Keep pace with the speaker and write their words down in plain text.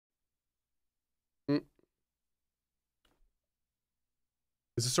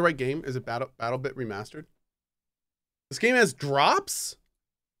Is this the right game? Is it BattleBit Remastered? This game has drops?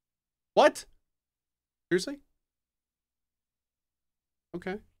 What? Seriously?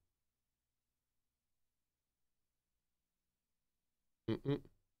 Okay.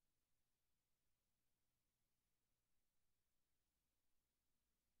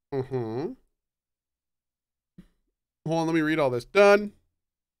 Hold on, let me read all this. Done.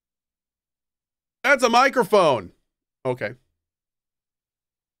 That's a microphone. Okay.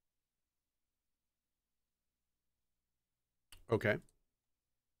 Okay.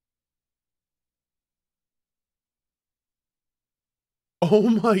 Oh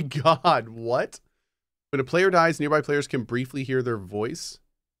my God, what? When a player dies, nearby players can briefly hear their voice.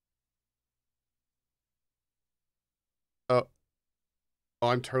 Oh,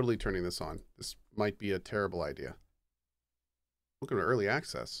 I'm totally turning this on. This might be a terrible idea. Looking at early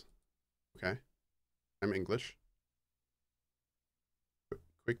access. Okay. I'm English.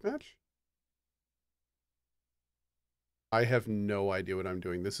 Quick match? I have no idea what I'm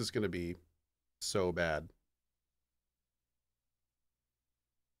doing. This is going to be so bad.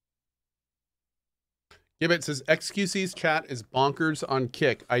 Gibbet says, XQC's chat is bonkers on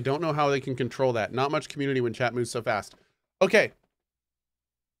Kick. I don't know how they can control that. Not much community when chat moves so fast. Okay.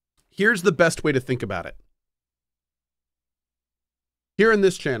 Here's the best way to think about it. Here in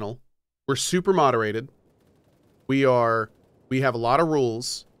this channel, we're super moderated. We have a lot of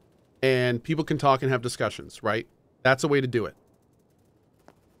rules, and people can talk and have discussions, right? That's a way to do it.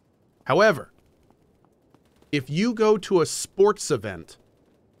 However, if you go to a sports event,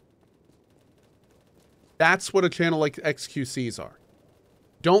 that's what a channel like XQC's are.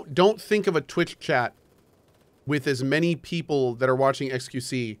 Don't think of a Twitch chat with as many people that are watching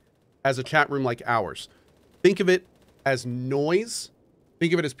XQC as a chat room like ours. Think of it as noise.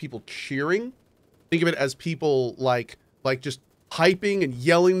 Think of it as people cheering. Think of it as people like just hyping and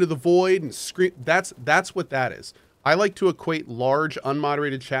yelling to the void and scream. That's what that is. I like to equate large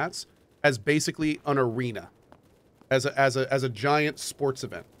unmoderated chats as basically an arena, as a giant sports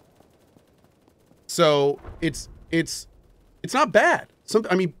event. So it's not bad.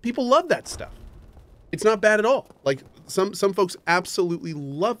 I mean, people love that stuff. It's not bad at all. Like some folks absolutely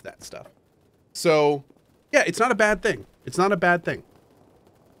love that stuff. So yeah, it's not a bad thing. It's not a bad thing.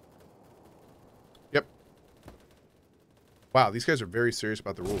 Yep. Wow, these guys are very serious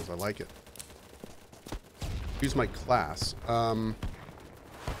about the rules. I like it. Use my class.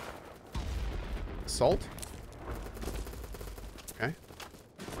 Assault. Okay.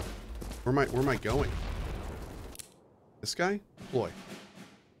 Where am I going? This guy? Deploy.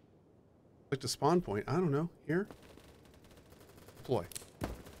 Like to spawn point. I don't know. Here. Deploy.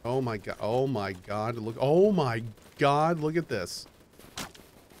 Oh my God. Oh my God. Look. Oh my God. Look at this.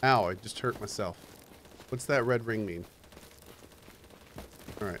 Ow. I just hurt myself. What's that red ring mean?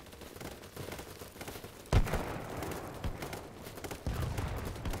 All right.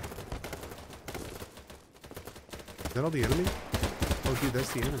 Is that all the enemy? Oh, dude,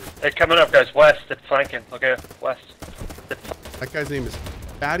 that's the enemy. They're coming up, guys. West. It's flanking. Okay, west. That guy's name is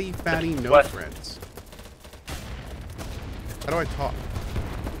Fatty No West. Friends. How do I talk?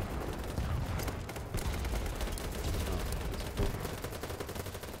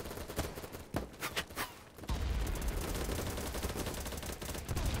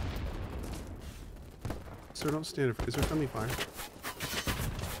 Sir, don't stand. Is there friendly fire?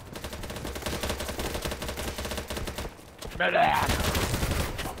 I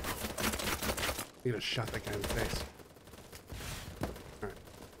need to shot that guy in the face. Alright.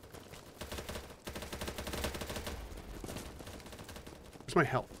 Where's my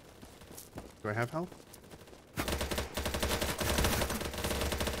health? Do I have health?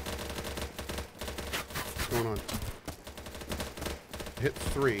 What's going on? I hit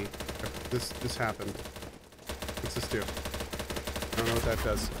 3. This happened. What's this do? I don't know what that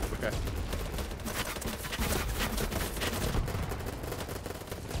does. Okay.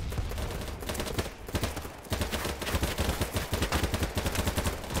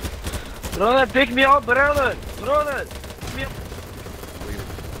 Brother, pick me up, brother! Brother! Pick me up!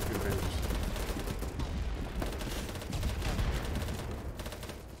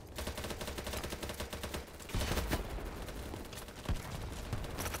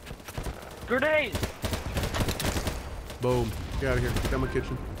 Grenades! Boom. Get out of here. Get out of my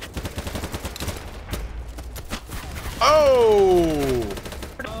kitchen. Oh!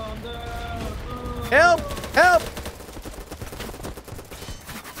 Help! Help!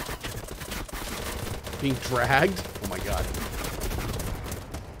 Being dragged? Oh my God.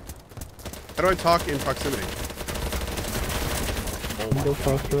 How do I talk in proximity? Oh my God.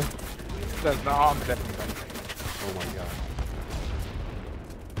 Oh my God.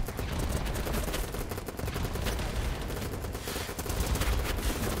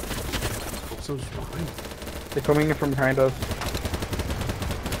 someone's behind. They're coming in from behind us.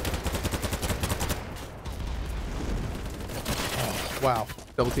 Oh, wow.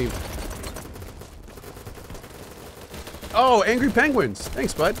 Double team. Oh, Angry Penguins.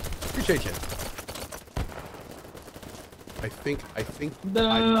 Thanks, bud. Appreciate you. I think. No.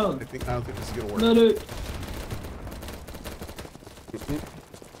 I don't think this is gonna work. No, no.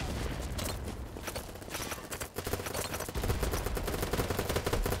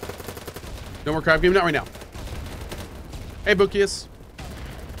 No more crab game, not right now. Hey, Bookius.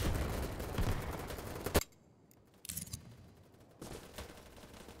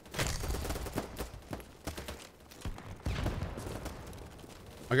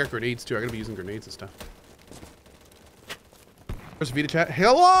 I got grenades too. I gotta be using grenades and stuff. There's Vita chat.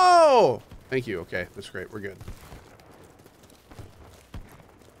 Hello! Thank you. Okay, that's great. We're good.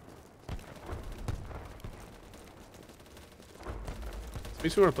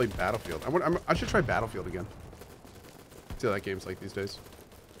 Makes me want to play Battlefield. I should try Battlefield again. See how that game's like these days.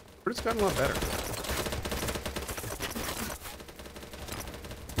 But it's gotten a lot better.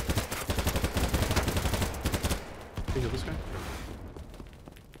 Hey, this guy.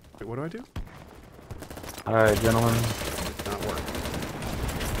 Wait, what do I do? Alright, gentlemen. Did not work.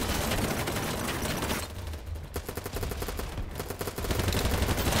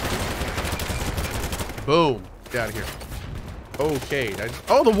 Boom. Get out of here. Okay.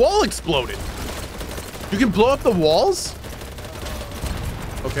 Oh, the wall exploded. You can blow up the walls?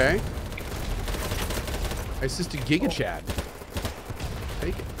 Okay. I assisted Giga Chad.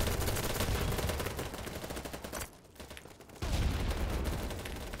 Take it.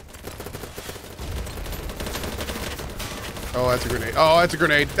 Oh, that's a grenade. Oh, that's a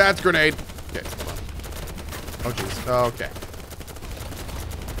grenade. That's a grenade. Okay, come on. Oh, jeez. Okay.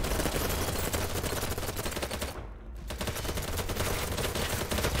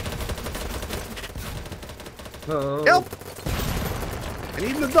 Uh-oh. Help! I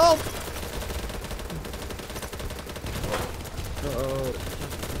need an adult. Uh-oh.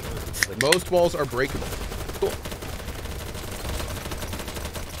 Most walls are breakable. Cool.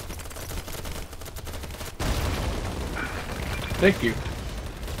 Thank you.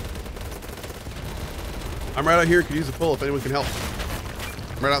 I'm right out here. Could use a pull if anyone can help.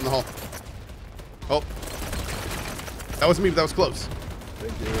 I'm right out in the hall. Oh. That wasn't me, but that was close.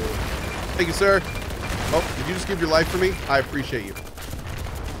 Thank you. Thank you, sir. Oh, did you just give your life for me? I appreciate you.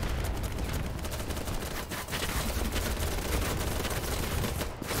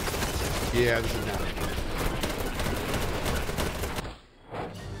 Yeah, this is now.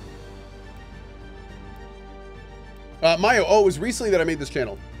 Mayo, oh, it was recently that I made this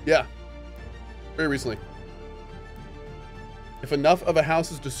channel. Yeah. Very recently. If enough of a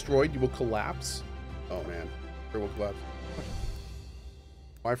house is destroyed, you will collapse. Oh, man. It will collapse.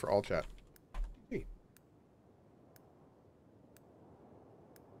 Why for all chat? Hey.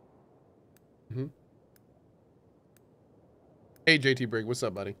 Hey, JT Brig. What's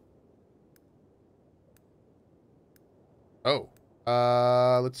up, buddy? Oh.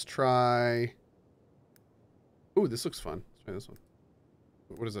 Let's try... Ooh, this looks fun. Let's try this one.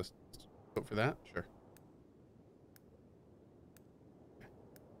 What is this? Vote for that? Sure.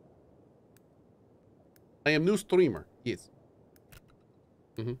 I am new streamer. Yes.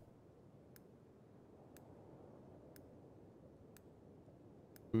 Mm-hmm.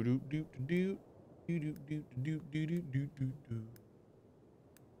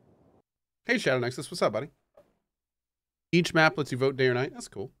 Hey, Shadow Nexus. What's up, buddy? Each map lets you vote day or night. That's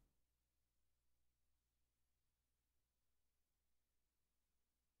cool.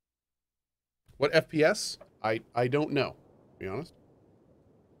 What FPS? I don't know, to be honest.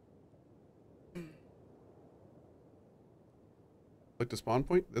 Click the spawn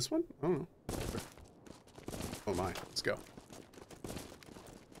point. This one? I don't know. Oh my. Let's go.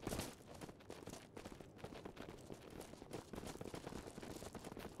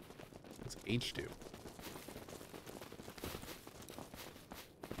 What's H2?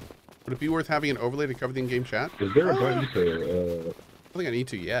 Would it be worth having an overlay to cover the in-game chat? Is there a button to I don't think I need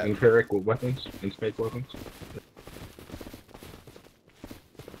to yet. empiric weapons, inspect weapons?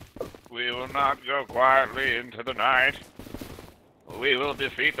 We will not go quietly into the night. We will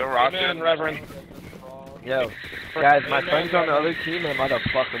defeat the Russians. Amen, Reverend. Yo, guys, my friend's on the other team and I'm about to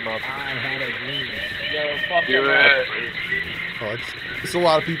fuck him up. I had a dream. Yo, fuck Do him up. it. Oh, it's a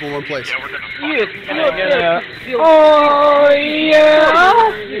lot of people in one place. Yeah, we're gonna Oh, yeah!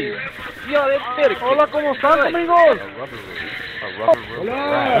 Yo, that's good. Hola, ¿cómo están, amigos?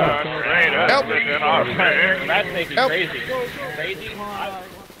 Help! That's making Help. crazy. Crazy?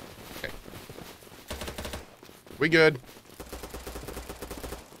 Okay. We good.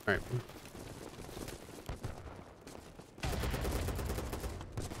 Alright.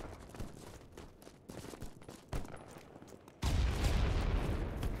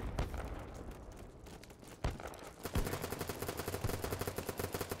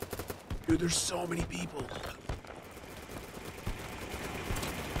 Dude, there's so many people.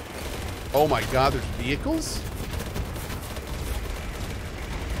 Oh my god, there's vehicles?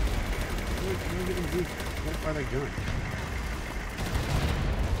 Where did I find that gun?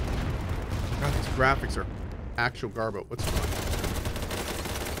 God, these graphics are actual garbo. What's fun?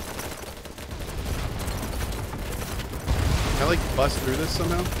 Can I like bust through this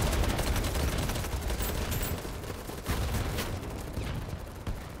somehow?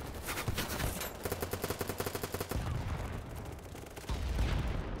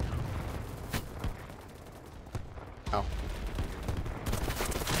 Ow.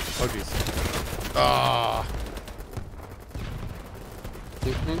 Oh jeez. Ah.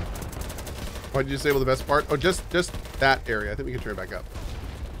 Why did you disable the best part? Oh, just that area. I think we can turn it back up.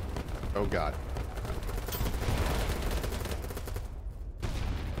 Oh god.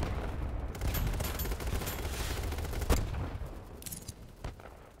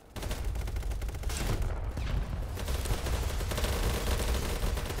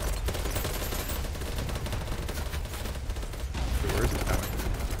 Where is it? That way.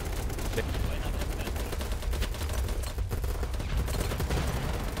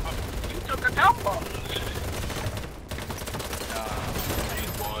 You took a couple.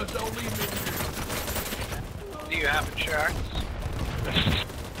 These boys don't leave me. Do you have insurance?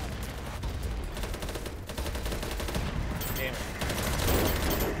 Damn it.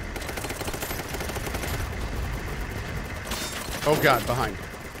 Oh god, behind.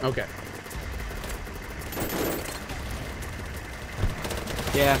 Okay.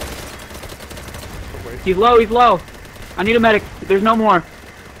 Yeah. Oh, wait. He's low, he's low. I need a medic. There's no more.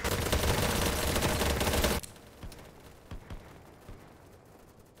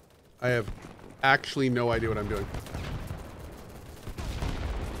 I have actually no idea what I'm doing.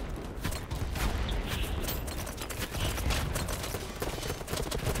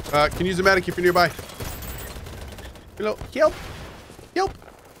 Can you use a medic if you're nearby? Hello, help! Help!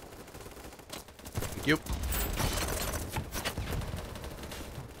 Thank you.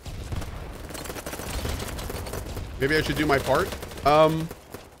 Maybe I should do my part.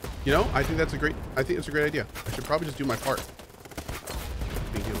 You know, I think that's a great idea. I should probably just do my part.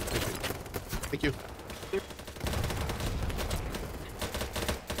 Thank you. Thank you.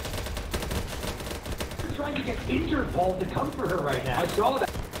 You're trying to get Interpol to come for her right now. I saw that.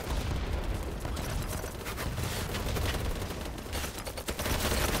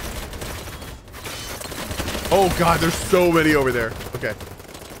 Oh god, there's so many over there. Okay.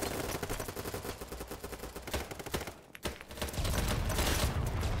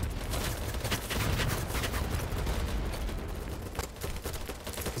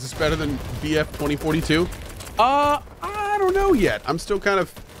 Is this better than BF 2042? I don't know yet. I'm still kind of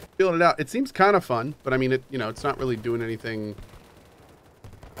feeling it out. It seems kind of fun, but I mean, it, you know, it's not really doing anything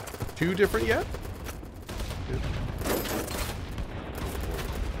too different yet. Yeah.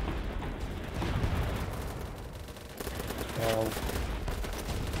 Oh.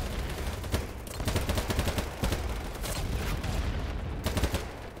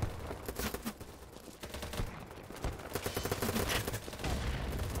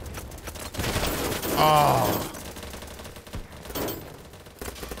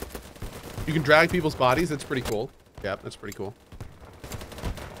 You can drag people's bodies. That's pretty cool. Yeah, that's pretty cool.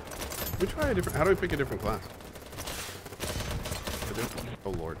 Let me try a different. How do I pick a different class?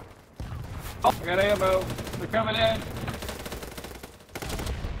 Oh lord. Oh, I got ammo. They're coming in.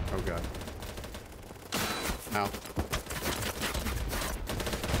 Oh god. Ow.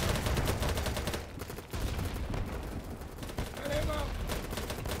 Got ammo.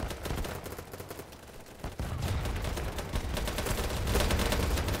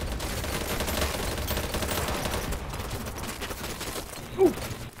 Ooh.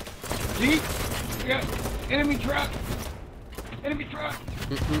 See? We got enemy truck. Enemy truck.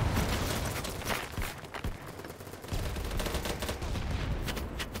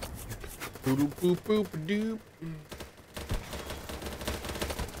 Boop boop boop doop.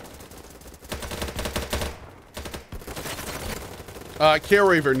 Care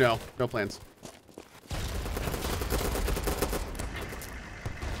Raver, no plans.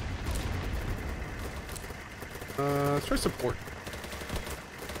 Let's try support.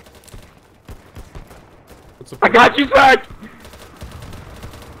 What's I support? got you, son.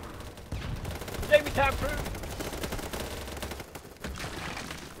 Save me time, crew.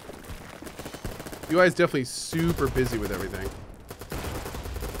 You guys definitely super busy with everything.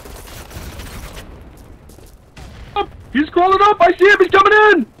 Oh, he's crawling up. I see him. He's coming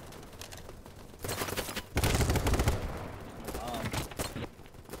in.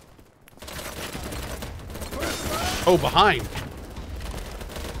 Oh, behind.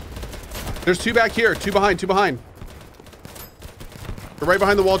 There's two back here. Two behind. Two behind. They're right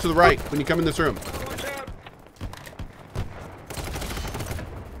behind the wall to the right when you come in this room. Watch out.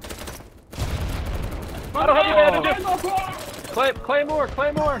 I don't have any bandages. Oh,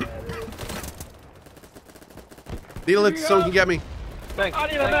 Claymore. Needle, someone can get me. Thanks. I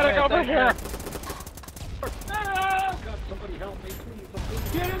need a medic over here. God, somebody help me, please.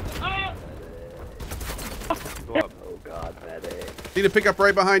 Get it. Ah. Go up. Oh god, medic. Need to pick up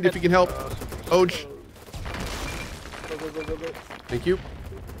right behind if you can help. Oj. Go. Thank you.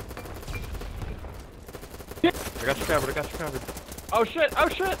 I got you covered. Oh shit. I'm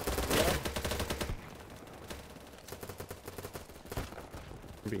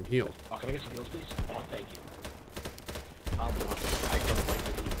being healed. Oh, can I get some heals, please? Oh, thank you. I don't like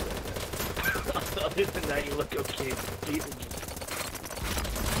to do that. Other than that, you look okay.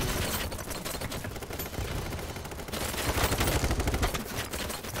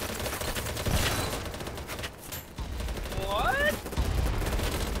 What?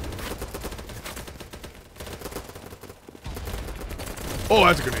 Oh,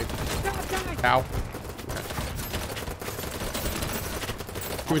 that's a grenade. Ow.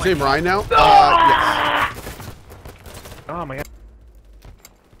 Can we save Ryan now? Yes. Oh my god.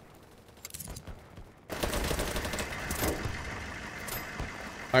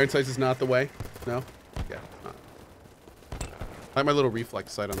 Iron sights is not the way. No? Yeah, it's not. I like my little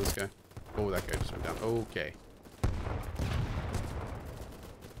reflex sight on this guy. Oh, that guy just went down. Okay.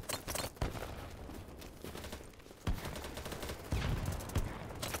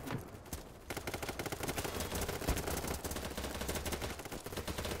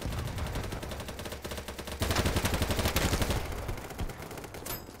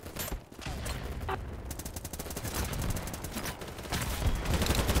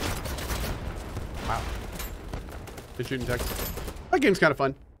 Good shooting text. That game's kind of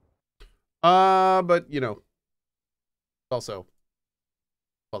fun. But you know, also,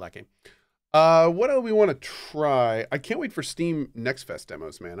 well, that game. What do we want to try? I can't wait for Steam Next Fest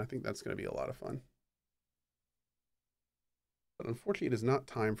demos, man. I think that's going to be a lot of fun. But unfortunately, it is not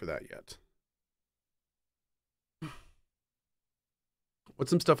time for that yet. What's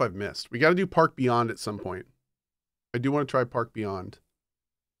some stuff I've missed? We got to do Park Beyond at some point. I do want to try Park Beyond.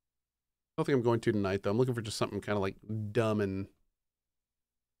 I don't think I'm going to tonight, though. I'm looking for just something kind of like dumb and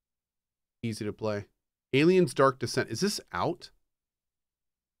easy to play. Aliens Dark Descent. Is this out?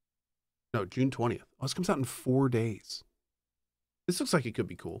 No, June 20th. Oh, this comes out in 4 days. This looks like it could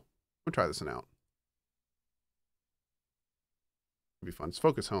be cool. I'm going to try this one out. It'll be fun. It's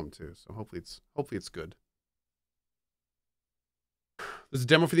Focus Home, too, so hopefully it's good. There's a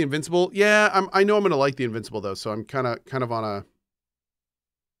demo for the Invincible. Yeah, I know I'm going to like the Invincible, though, so I'm kind of on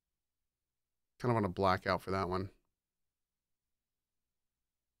a blackout for that one.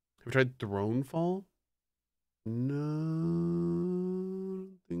 Have you tried Thronefall? No, I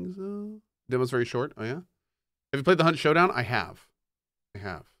don't think so. Demo's very short. Oh yeah. Have you played the Hunt Showdown? I have.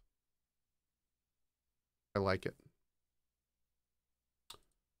 I like it.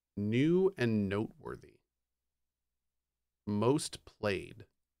 New and noteworthy. Most played.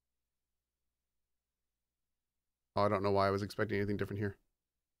 Oh, I don't know why I was expecting anything different here.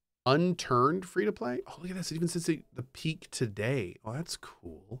 Unturned free to play. Oh, look at this. It even says the peak today. Oh, that's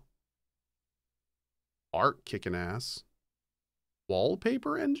cool. Art kicking ass.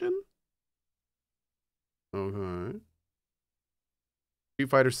 Wallpaper engine. Okay. Street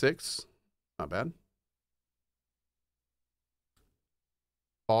Fighter 6. Not bad.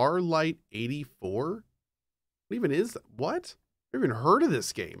 Farlight 84. What even is that? What? I've never even heard of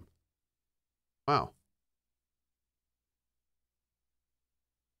this game. Wow.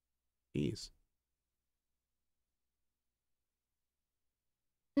 Jeez.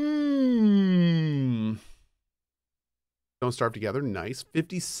 Don't Starve Together. Nice.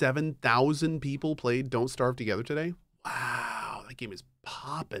 57,000 people played Don't Starve Together today. Wow. That game is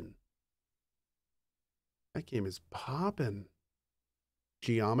popping. That game is popping.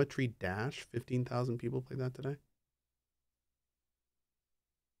 Geometry Dash. 15,000 people played that today.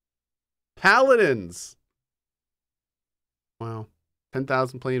 Paladins. Wow.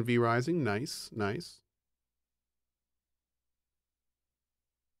 10,000 playing V Rising. Nice. Nice.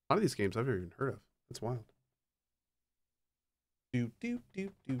 A lot of these games I've never even heard of. That's wild. Play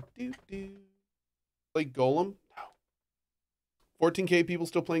Golem? No. 14K people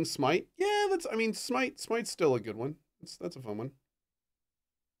still playing Smite? Yeah, Smite's still a good one. That's a fun one.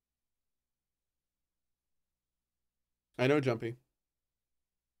 I know, Jumpy.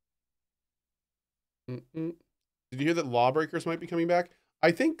 Did you hear that Lawbreakers might be coming back?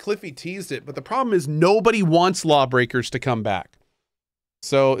 I think Cliffy teased it, but the problem is nobody wants Lawbreakers to come back.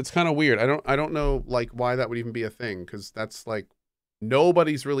 So it's kind of weird. I don't know like why that would even be a thing, because that's like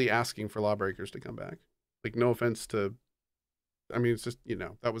nobody's really asking for Lawbreakers to come back. Like, no offense to, I mean, it's just, you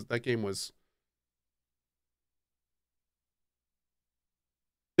know, that game was.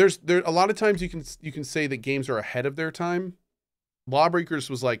 There a lot of times you can say that games are ahead of their time. Lawbreakers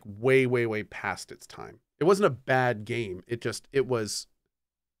was like way past its time. It wasn't a bad game. It was,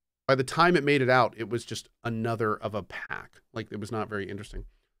 by the time it made it out, it was just another of a pack. Like, it was not very interesting.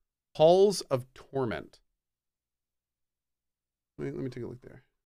 Halls of Torment. Let me take a look there.